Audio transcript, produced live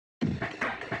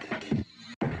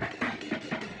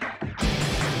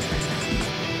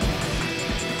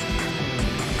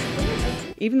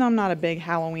Even though I'm not a big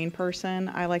Halloween person,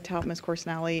 I like to help Miss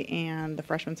Corsinelli and the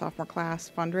freshman sophomore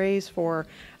class fundraise for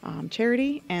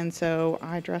charity, and so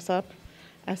I dress up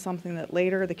as something that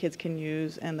later the kids can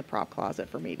use in the prop closet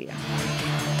for media.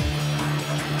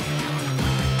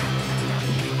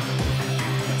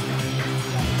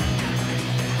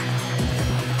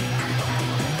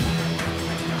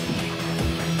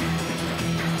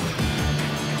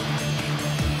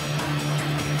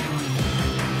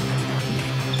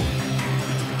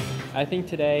 I think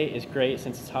today is great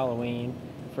since it's Halloween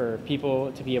for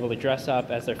people to be able to dress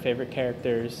up as their favorite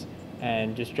characters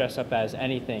and just dress up as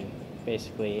anything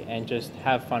basically and just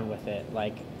have fun with it.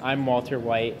 Like, I'm Walter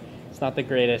White. It's not the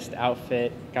greatest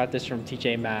outfit. Got this from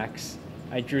TJ Maxx.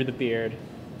 I drew the beard,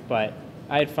 but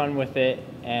I had fun with it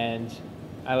and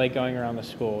I like going around the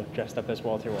school dressed up as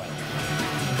Walter White.